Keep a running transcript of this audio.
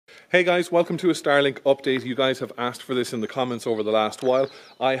Hey guys, welcome to a Starlink update. You guys have asked for this in the comments over the last while.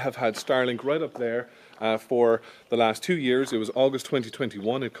 I have had Starlink right up there for the last 2 years. It was August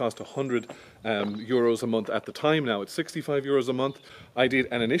 2021. It cost €100 a month at the time. Now it's €65 a month. I did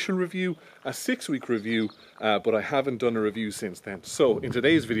an initial review, a 6-week review, but I haven't done a review since then. So in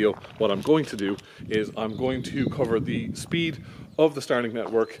today's video, what I'm going to do is I'm going to cover the speed of the Starlink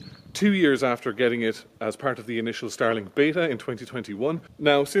network 2 years after getting it as part of the initial Starlink Beta in 2021.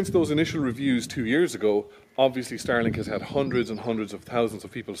 Now, since those initial reviews 2 years ago, obviously Starlink has had hundreds and hundreds of thousands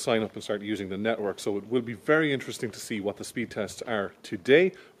of people sign up and start using the network, so it will be very interesting to see what the speed tests are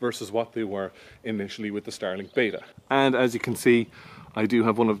today versus what they were initially with the Starlink Beta. And as you can see, I do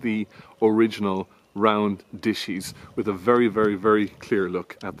have one of the original round dishes with a very, very, very clear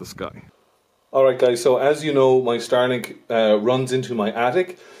look at the sky. Alright guys, so as you know, my Starlink runs into my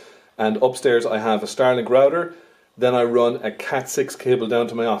attic, and upstairs I have a Starlink router. Then I run a Cat6 cable down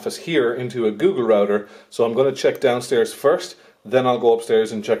to my office here into a Google router. So I'm going to check downstairs first, then I'll go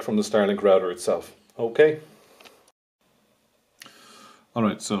upstairs and check from the Starlink router itself. Okay?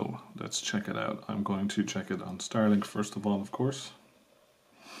 Alright, so let's check it out. I'm going to check it on Starlink first of all, of course.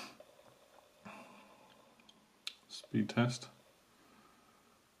 Speed test.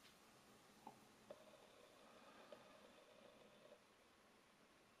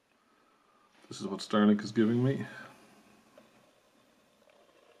 This is what Starlink is giving me.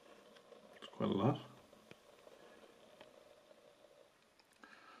 It's quite a lot.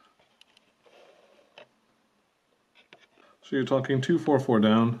 So you're talking 244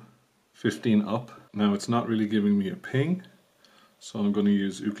 down, 15 up. Now it's not really giving me a ping, so I'm going to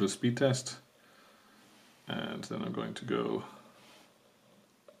use Ookla speed test, and then I'm going to go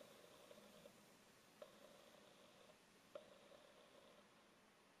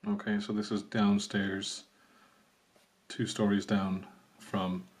okay, so this is downstairs, 2 stories down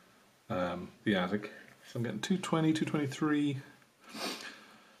from the attic. So I'm getting 220, 223.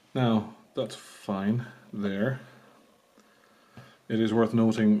 Now, that's fine there. It is worth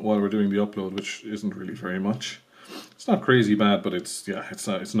noting while we're doing the upload, which isn't really very much. It's not crazy bad, but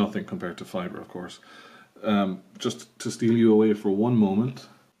it's nothing compared to fiber, of course. Just to steal you away for one moment,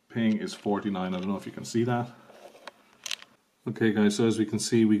 ping is 49. I don't know if you can see that. Okay guys, so as we can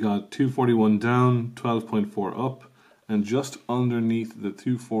see, we got 241 down, 12.4 up, and just underneath the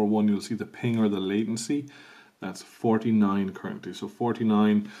 241 you'll see the ping or the latency. That's 49 currently. So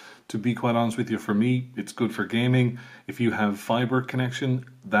 49, to be quite honest with you, for me, it's good for gaming. If you have fiber connection,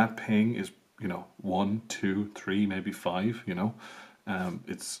 that ping is, 1, 2, 3, maybe 5,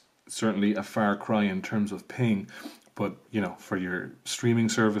 It's certainly a far cry in terms of ping. But, for your streaming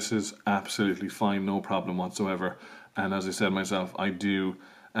services, absolutely fine, no problem whatsoever. And as I said myself, I do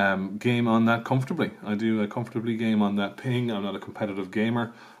game on that comfortably. I do comfortably game on that ping. I'm not a competitive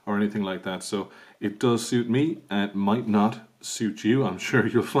gamer or anything like that. So it does suit me. It might not suit you. I'm sure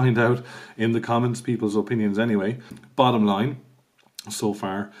you'll find out in the comments people's opinions anyway. Bottom line, so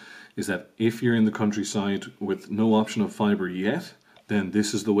far, is that if you're in the countryside with no option of fiber yet, then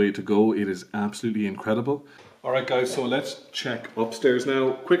this is the way to go. It is absolutely incredible. Alright guys, so let's check upstairs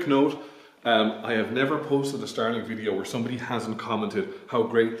now. Quick note. I have never posted a Starlink video where somebody hasn't commented how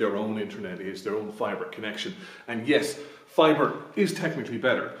great their own internet is, their own fiber connection. And yes, fiber is technically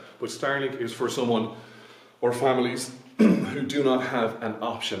better, but Starlink is for someone or families who do not have an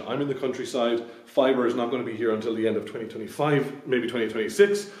option. I'm in the countryside, fiber is not going to be here until the end of 2025, maybe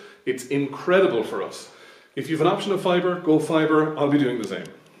 2026. It's incredible for us. If you have an option of fiber, go fiber. I'll be doing the same.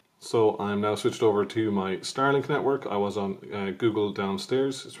 So I'm now switched over to my Starlink network. I was on Google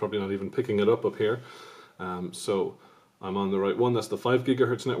downstairs. It's probably not even picking it up here. So I'm on the right one. That's the 5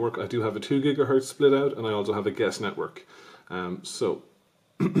 gigahertz network. I do have a 2 gigahertz split out, and I also have a guest network. So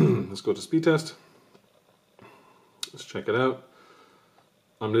let's go to speed test. Let's check it out.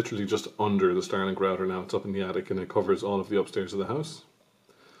 I'm literally just under the Starlink router now. It's up in the attic and it covers all of the upstairs of the house.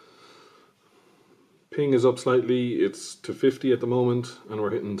 Ping is up slightly, it's to 50 at the moment, and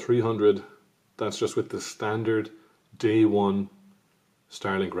we're hitting 300. That's just with the standard day 1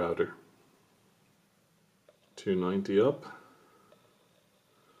 Starlink router. 290 up.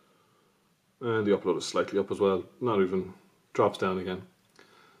 And the upload is slightly up as well, not even, drops down again.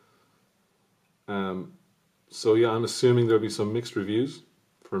 So yeah, I'm assuming there'll be some mixed reviews.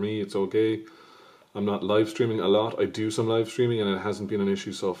 For me, it's okay. I'm not live streaming a lot. I do some live streaming and it hasn't been an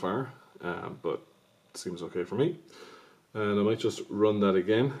issue so far, but it seems okay for me. And I might just run that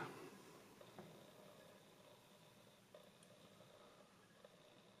again.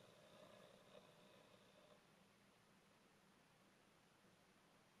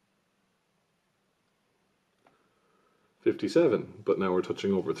 57, but now we're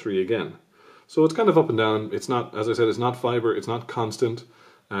touching over 3 again. So it's kind of up and down. It's not, as I said, it's not fiber, it's not constant,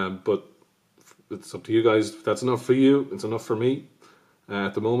 but it's up to you guys. If that's enough for you, it's enough for me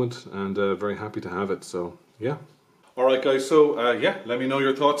at the moment, and very happy to have it. So yeah. Alright guys, so yeah, let me know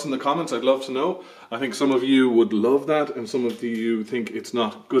your thoughts in the comments. I'd love to know. I think some of you would love that and some of you think it's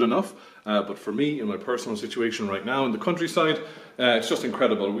not good enough. But for me, in my personal situation right now in the countryside, it's just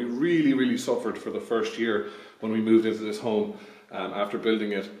incredible. We really suffered for the first year when we moved into this home after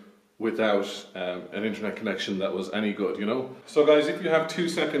building it without an internet connection that was any good, you know? So guys, if you have 2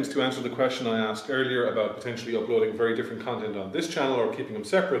 seconds to answer the question I asked earlier about potentially uploading very different content on this channel or keeping them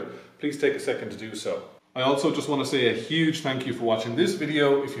separate, please take a second to do so. I also just want to say a huge thank you for watching this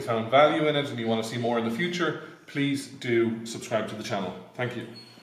video. If you found value in it and you want to see more in the future, please do subscribe to the channel. Thank you.